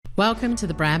Welcome to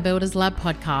the Brand Builders Lab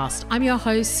podcast. I'm your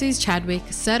host, Suze Chadwick,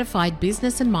 certified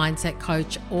business and mindset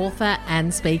coach, author,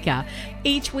 and speaker.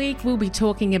 Each week, we'll be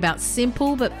talking about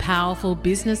simple but powerful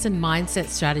business and mindset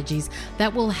strategies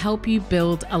that will help you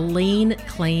build a lean,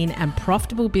 clean, and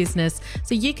profitable business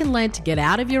so you can learn to get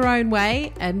out of your own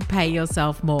way and pay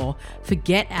yourself more.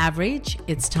 Forget average.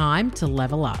 It's time to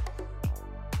level up.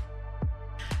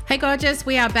 Hey gorgeous,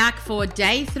 we are back for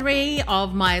day 3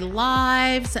 of my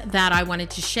lives that I wanted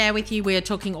to share with you. We are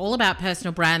talking all about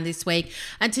personal brand this week.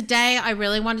 And today I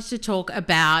really wanted to talk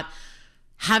about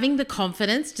having the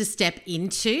confidence to step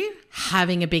into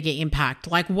having a bigger impact.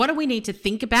 Like, what do we need to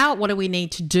think about? What do we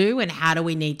need to do? And how do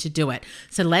we need to do it?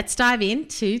 So let's dive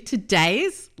into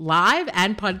today's live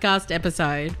and podcast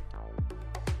episode.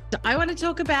 I want to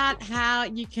talk about how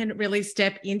you can really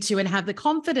step into and have the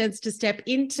confidence to step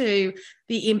into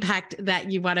the impact that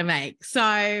you want to make.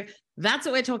 So that's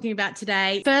what we're talking about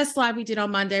today. First live we did on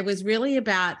Monday was really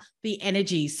about the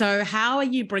energy. So how are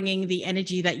you bringing the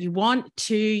energy that you want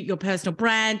to your personal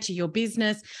brand, to your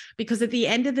business? Because at the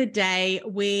end of the day,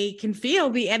 we can feel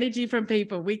the energy from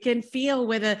people. We can feel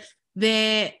whether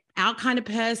they're our kind of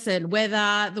person,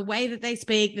 whether the way that they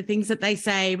speak, the things that they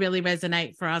say really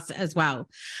resonate for us as well.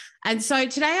 And so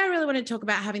today I really want to talk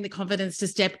about having the confidence to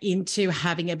step into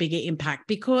having a bigger impact,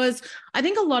 because I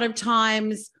think a lot of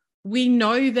times we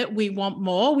know that we want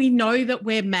more. We know that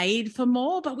we're made for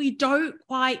more, but we don't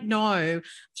quite know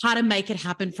how to make it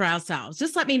happen for ourselves.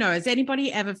 Just let me know, has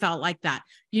anybody ever felt like that?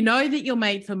 You know that you're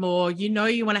made for more. You know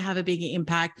you want to have a bigger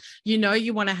impact. You know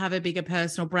you want to have a bigger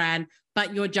personal brand,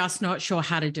 but you're just not sure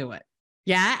how to do it.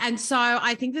 Yeah. And so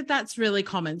I think that that's really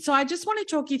common. So I just want to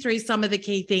talk you through some of the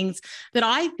key things that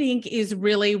I think is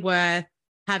really worth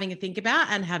having a think about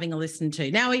and having a listen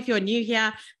to. Now, if you're new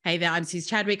here, hey there, I'm Suze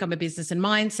Chadwick. I'm a business and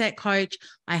mindset coach.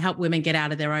 I help women get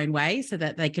out of their own way so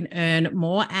that they can earn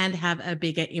more and have a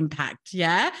bigger impact.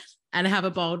 Yeah. And have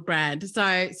a bold brand.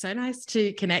 So nice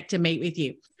to connect and meet with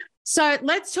you. So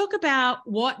let's talk about,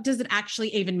 what does it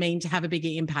actually even mean to have a bigger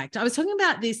impact? I was talking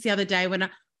about this the other day when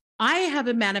I have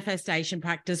a manifestation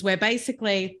practice where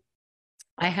basically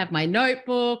I have my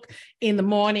notebook. In the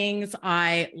mornings,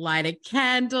 I light a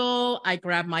candle, I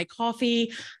grab my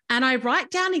coffee, and I write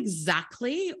down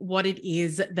exactly what it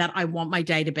is that I want my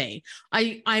day to be.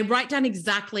 I write down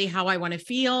exactly how I want to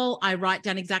feel. I write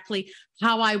down exactly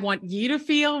how I want you to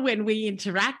feel when we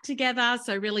interact together.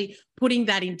 So really putting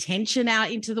that intention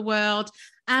out into the world.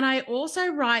 And I also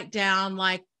write down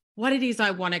like what it is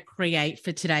I want to create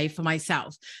for today for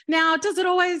myself. Now, does it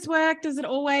always work? It's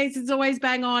always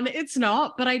bang on? It's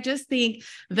not. But I just think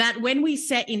that when we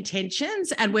set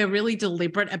intentions and we're really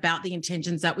deliberate about the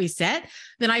intentions that we set,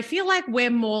 then I feel like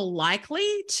we're more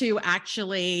likely to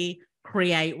actually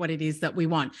create what it is that we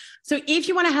want. So if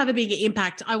you want to have a bigger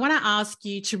impact, I want to ask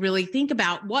you to really think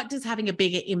about, what does having a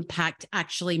bigger impact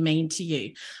actually mean to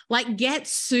you? Like, get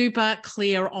super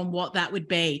clear on what that would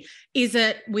be. Is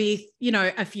it with,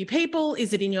 a few people?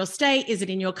 Is it in your state? Is it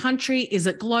in your country? Is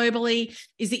it globally?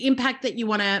 Is the impact that you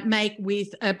want to make with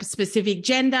a specific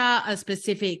gender, a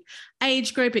specific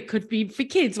age group? It could be for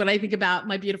kids. When I think about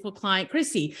my beautiful client,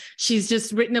 Chrissy, she's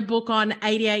just written a book on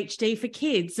ADHD for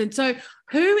kids. And so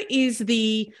who do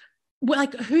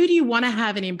you want to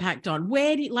have an impact on?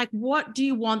 What do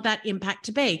you want that impact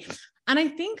to be? And I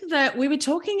think that we were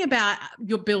talking about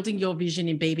building your vision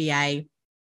in BBA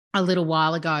a little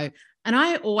while ago. And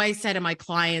I always say to my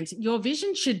clients, your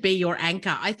vision should be your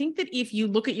anchor. I think that if you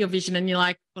look at your vision and you're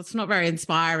like, well, it's not very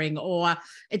inspiring, or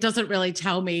it doesn't really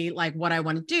tell me like what I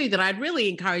want to do, then I'd really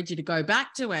encourage you to go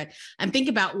back to it and think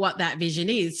about what that vision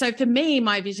is. So for me,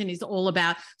 my vision is all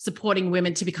about supporting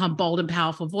women to become bold and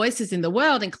powerful voices in the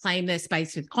world and claim their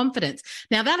space with confidence.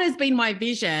 Now, that has been my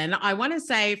vision, I want to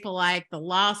say, for like the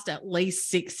last at least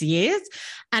 6 years.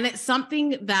 And it's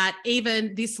something that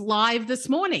even this live this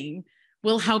morning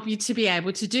will help you to be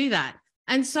able to do that.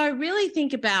 And so really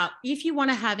think about, if you want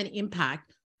to have an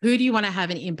impact, who do you want to have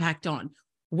an impact on?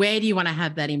 Where do you want to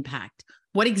have that impact?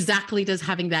 What exactly does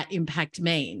having that impact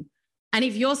mean? And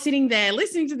if you're sitting there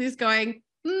listening to this going,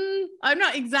 I'm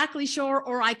not exactly sure,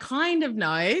 or I kind of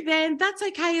know, then that's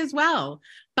okay as well.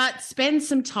 But spend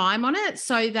some time on it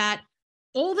so that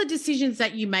all the decisions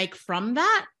that you make from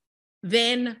that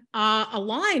then are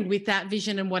aligned with that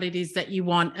vision and what it is that you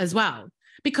want as well.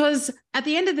 Because at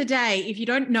the end of the day, if you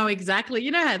don't know exactly,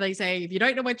 how they say, if you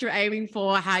don't know what you're aiming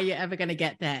for, how are you ever going to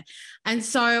get there? And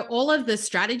so all of the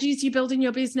strategies you build in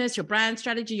your business, your brand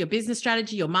strategy, your business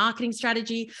strategy, your marketing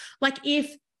strategy, like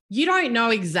if you don't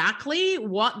know exactly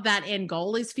what that end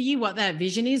goal is for you, what that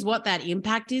vision is, what that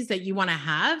impact is that you want to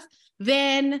have,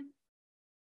 then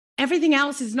everything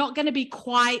else is not going to be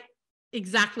quite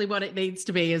exactly what it needs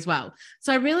to be as well.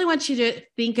 So I really want you to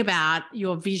think about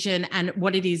your vision and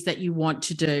what it is that you want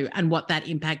to do and what that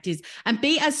impact is, and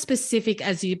be as specific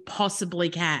as you possibly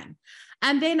can.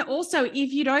 And then also,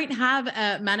 if you don't have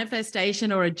a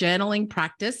manifestation or a journaling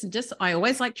practice, and just, I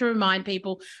always like to remind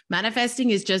people,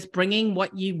 manifesting is just bringing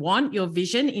what you want, your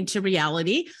vision, into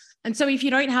reality. And so if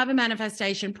you don't have a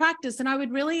manifestation practice, then I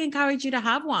would really encourage you to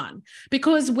have one,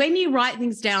 because when you write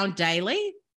things down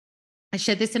daily, I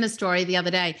shared this in a story the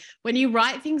other day. When you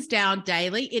write things down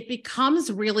daily, it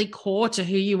becomes really core to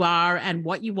who you are and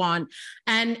what you want.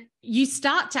 And you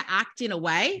start to act in a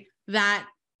way that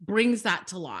brings that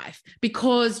to life,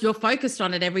 because you're focused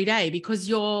on it every day, because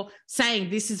you're saying,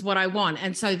 this is what I want.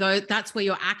 And so that's where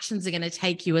your actions are going to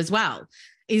take you as well.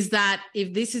 Is that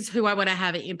if this is who I want to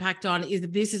have an impact on, is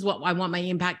this is what I want my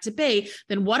impact to be,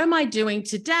 then what am I doing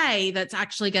today that's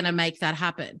actually going to make that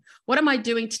happen? What am I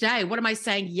doing today? What am I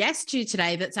saying yes to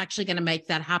today that's actually going to make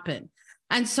that happen?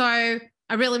 And so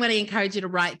I really want to encourage you to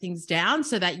write things down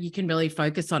so that you can really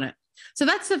focus on it. So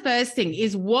that's the first thing,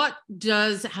 is what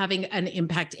does having an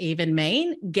impact even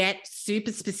mean? Get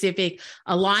super specific,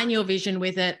 align your vision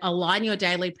with it, align your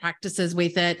daily practices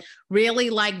with it,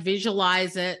 really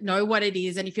visualize it, know what it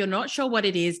is. And if you're not sure what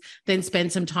it is, then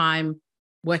spend some time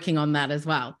working on that as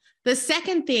well. The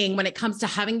second thing, when it comes to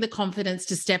having the confidence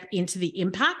to step into the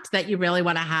impact that you really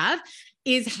want to have,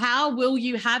 is how will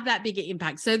you have that bigger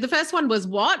impact? So the first one was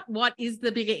what is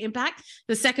the bigger impact?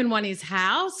 The second one is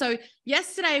how. So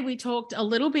yesterday we talked a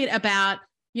little bit about,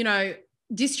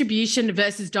 distribution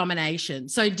versus domination.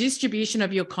 So distribution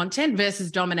of your content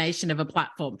versus domination of a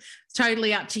platform. It's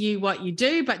totally up to you what you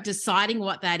do, but deciding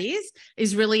what that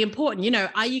is really important.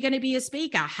 Are you going to be a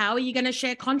speaker? How are you going to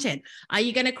share content? Are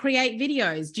you going to create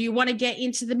videos? Do you want to get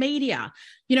into the media?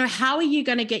 How are you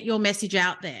going to get your message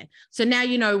out there? So now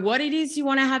you know what it is you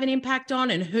want to have an impact on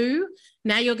and who.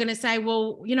 Now you're going to say,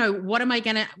 well, what am I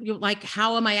going to,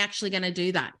 how am I actually going to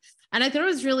do that? And I thought it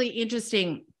was really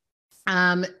interesting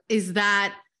is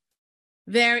that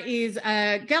there is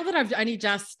a girl that I've only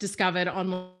just discovered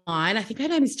online. I think her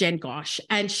name is Jen Gosh,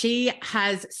 and she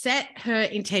has set her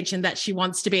intention that she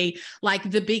wants to be like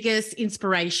the biggest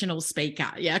inspirational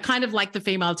speaker. Yeah, kind of like the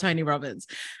female Tony Robbins.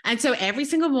 And so every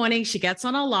single morning she gets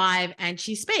on a live and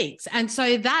she speaks. And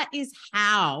so that is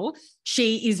how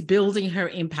she is building her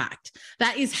impact.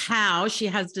 That is how she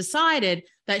has decided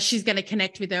that she's going to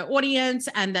connect with her audience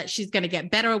and that she's going to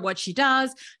get better at what she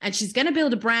does. And she's going to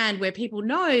build a brand where people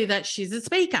know that she's a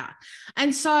speaker.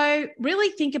 And so really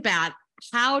think about,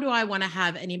 how do I want to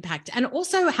have an impact? And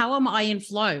also, how am I in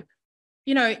flow?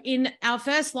 In our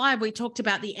first live, we talked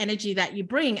about the energy that you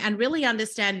bring and really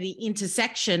understand the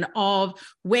intersection of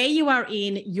where you are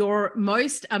in your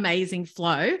most amazing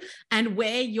flow and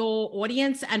where your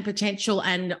audience and potential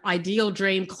and ideal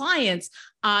dream clients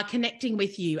are connecting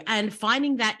with you, and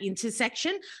finding that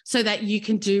intersection so that you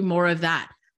can do more of that.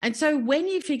 And so when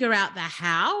you figure out the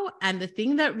how and the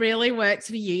thing that really works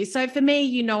for you. So for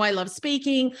me, I love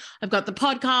speaking. I've got the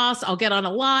podcast. I'll get on a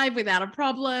live without a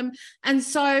problem. And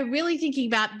so really thinking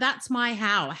about, that's my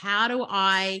how. How do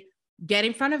I get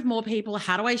in front of more people?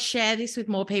 How do I share this with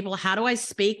more people? How do I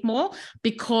speak more?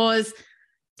 Because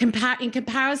in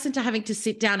comparison to having to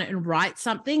sit down and write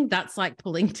something, that's like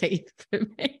pulling teeth for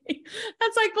me.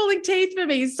 That's like pulling teeth for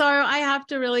me. So I have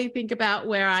to really think about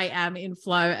where I am in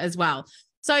flow as well.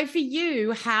 So for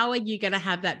you, how are you going to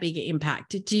have that bigger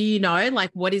impact? Do you know,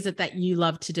 what is it that you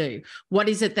love to do? What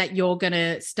is it that you're going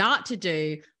to start to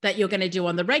do that you're going to do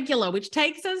on the regular, which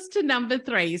takes us to number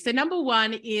 3. So number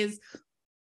 1 is,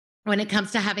 when it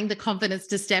comes to having the confidence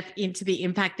to step into the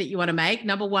impact that you want to make,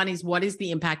 number 1 is, what is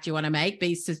the impact you want to make?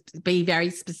 Be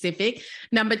very specific.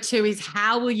 Number 2 is,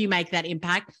 how will you make that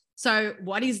impact? So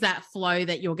what is that flow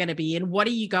that you're going to be in? What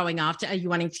are you going after? Are you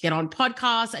wanting to get on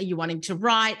podcasts? Are you wanting to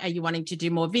write? Are you wanting to do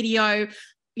more video?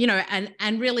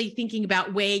 And really thinking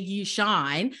about where you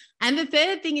shine. And the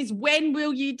third thing is, when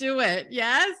will you do it?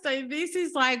 Yeah. So this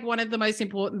is one of the most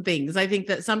important things. I think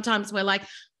that sometimes we're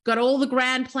got all the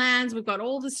grand plans, we've got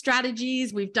all the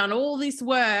strategies, we've done all this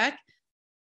work,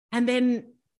 and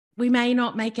then we may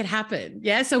not make it happen.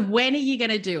 Yeah. So when are you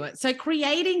going to do it? So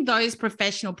creating those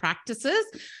professional practices,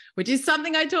 which is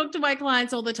something I talk to my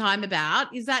clients all the time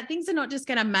about, is that things are not just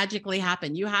going to magically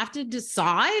happen. You have to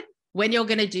decide when you're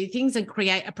going to do things and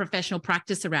create a professional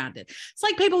practice around it. It's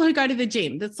like people who go to the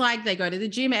gym. That's like they go to the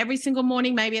gym every single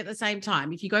morning, maybe at the same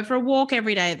time. If you go for a walk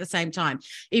every day at the same time,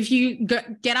 if you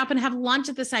get up and have lunch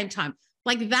at the same time,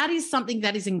 that is something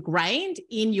that is ingrained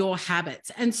in your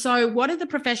habits. And so what are the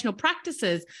professional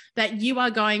practices that you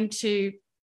are going to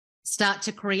start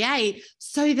to create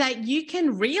so that you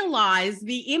can realize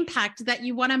the impact that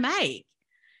you want to make.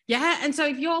 Yeah. And so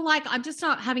if you're like, I'm just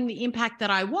not having the impact that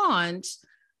I want,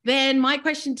 then my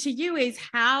question to you is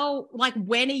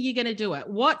when are you going to do it?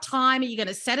 What time are you going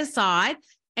to set aside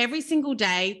every single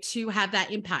day to have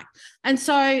that impact? And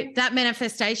so that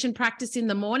manifestation practice in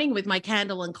the morning with my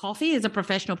candle and coffee is a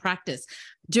professional practice.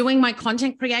 Doing my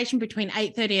content creation between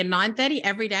 8:30 and 9:30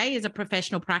 every day is a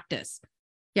professional practice.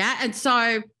 Yeah. And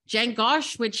so Jen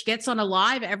Gosh, which gets on a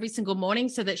live every single morning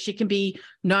so that she can be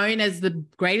known as the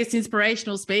greatest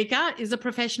inspirational speaker, is a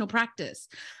professional practice.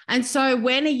 And so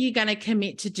when are you going to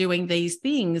commit to doing these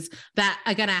things that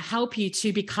are going to help you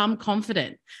to become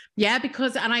confident? Yeah,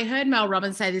 because, and I heard Mel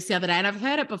Robbins say this the other day, and I've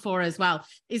heard it before as well,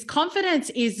 is confidence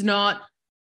is not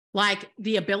like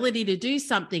the ability to do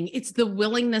something. It's the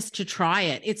willingness to try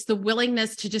it. It's the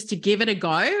willingness to just to give it a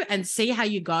go and see how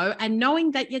you go, and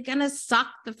knowing that you're going to suck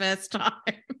the first time.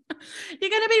 You're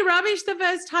going to be rubbish the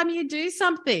first time you do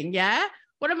something. Yeah.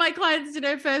 One of my clients did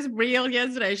her first reel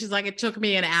yesterday. She's like, it took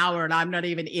me an hour and I'm not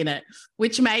even in it,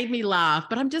 which made me laugh.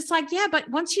 But I'm just like, yeah, but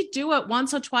once you do it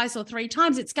once or twice or three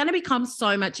times, it's going to become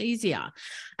so much easier.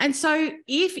 And so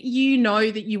if you know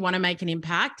that you want to make an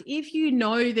impact, if you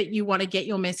know that you want to get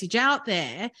your message out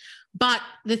there, but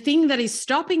the thing that is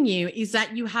stopping you is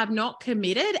that you have not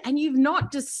committed and you've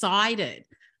not decided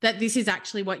that this is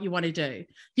actually what you want to do.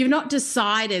 You've not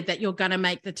decided that you're going to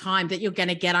make the time, that you're going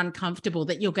to get uncomfortable,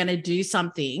 that you're going to do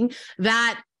something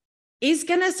that is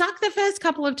going to suck the first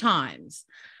couple of times.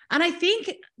 And I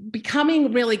think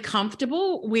becoming really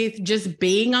comfortable with just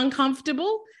being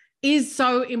uncomfortable is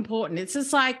so important. It's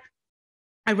just like,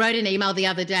 I wrote an email the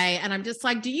other day and I'm just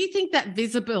like, do you think that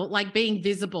being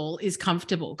visible is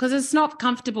comfortable? Because it's not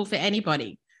comfortable for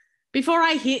anybody. Before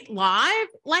I hit live,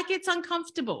 it's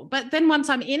uncomfortable. But then once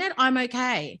I'm in it, I'm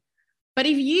okay. But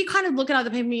if you kind of look at other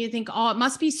people and you think, oh, it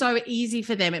must be so easy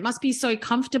for them, it must be so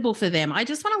comfortable for them, I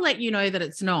just want to let you know that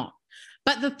it's not.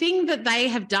 But the thing that they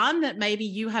have done that maybe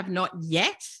you have not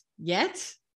yet,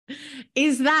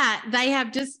 is that they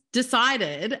have just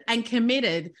decided and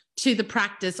committed to the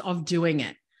practice of doing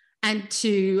it and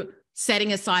to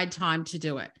setting aside time to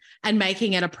do it and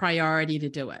making it a priority to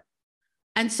do it.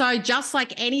 And so just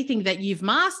like anything that you've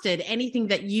mastered, anything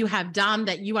that you have done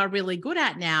that you are really good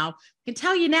at now, I can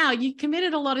tell you now, you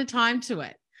committed a lot of time to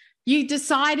it. You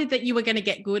decided that you were going to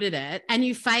get good at it and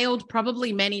you failed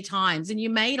probably many times and you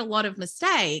made a lot of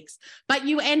mistakes, but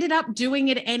you ended up doing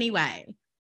it anyway.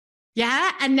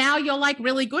 Yeah. And now you're like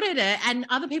really good at it. And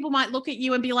other people might look at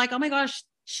you and be like, oh my gosh,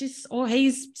 he's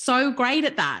so great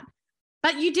at that.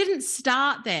 But you didn't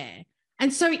start there.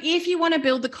 And so if you want to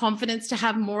build the confidence to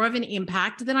have more of an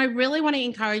impact, then I really want to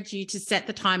encourage you to set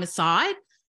the time aside,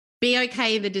 be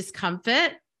okay with the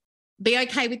discomfort, be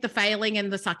okay with the failing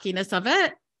and the suckiness of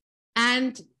it,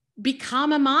 and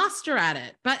become a master at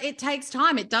it. But it takes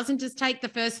time. It doesn't just take the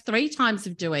first 3 times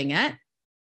of doing it.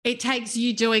 It takes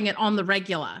you doing it on the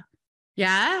regular.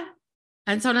 Yeah.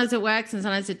 And sometimes it works and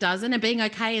sometimes it doesn't, and being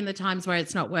okay in the times where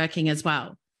it's not working as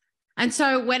well. And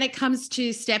so when it comes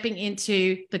to stepping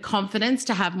into the confidence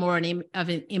to have more of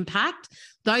an impact,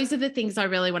 those are the things I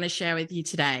really want to share with you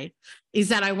today, is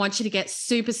that I want you to get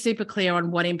super, super clear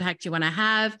on what impact you want to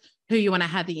have, who you want to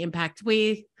have the impact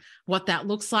with, what that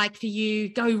looks like for you.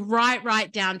 Go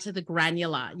right down to the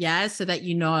granular, yeah, so that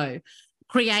you know.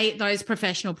 Create those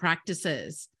professional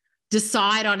practices.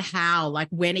 Decide on how, like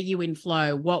when are you in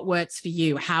flow, what works for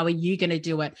you, how are you going to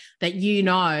do it that you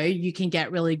know you can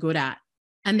get really good at.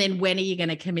 And then when are you going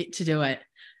to commit to do it?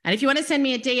 And if you want to send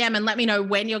me a DM and let me know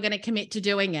when you're going to commit to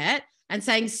doing it and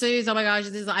saying, Suze, oh my gosh,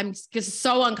 I'm just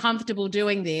so uncomfortable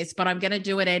doing this, but I'm going to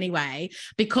do it anyway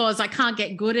because I can't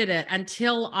get good at it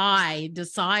until I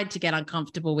decide to get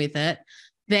uncomfortable with it,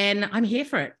 then I'm here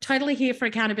for it. Totally here for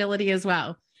accountability as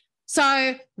well.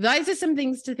 So those are some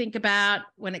things to think about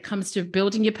when it comes to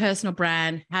building your personal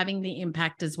brand, having the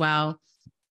impact as well.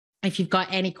 If you've got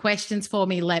any questions for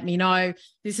me, let me know.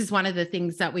 This is one of the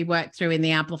things that we work through in the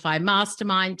Amplify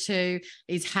Mastermind too,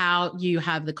 is how you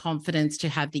have the confidence to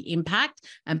have the impact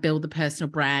and build the personal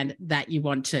brand that you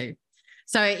want to.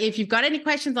 So if you've got any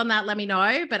questions on that, let me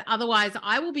know. But otherwise,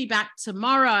 I will be back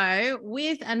tomorrow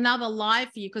with another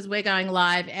live for you because we're going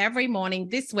live every morning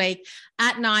this week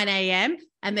at 9 a.m.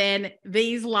 And then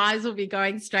these lives will be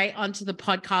going straight onto the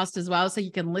podcast as well. So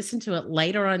you can listen to it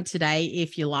later on today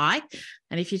if you like.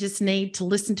 And if you just need to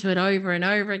listen to it over and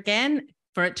over again,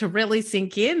 for it to really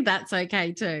sink in, that's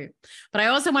okay too. But I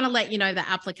also want to let you know that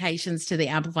applications to the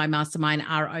Amplify Mastermind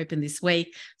are open this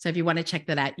week. So if you want to check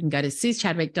that out, you can go to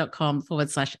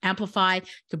SuzChadwick.com/amplify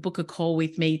to book a call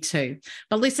with me too.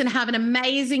 But listen, have an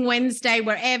amazing Wednesday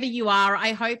wherever you are.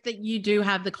 I hope that you do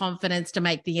have the confidence to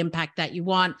make the impact that you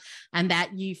want and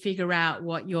that you figure out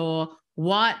what your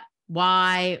what,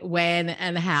 why, when,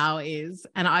 and how is.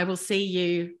 And I will see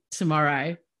you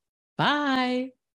tomorrow. Bye.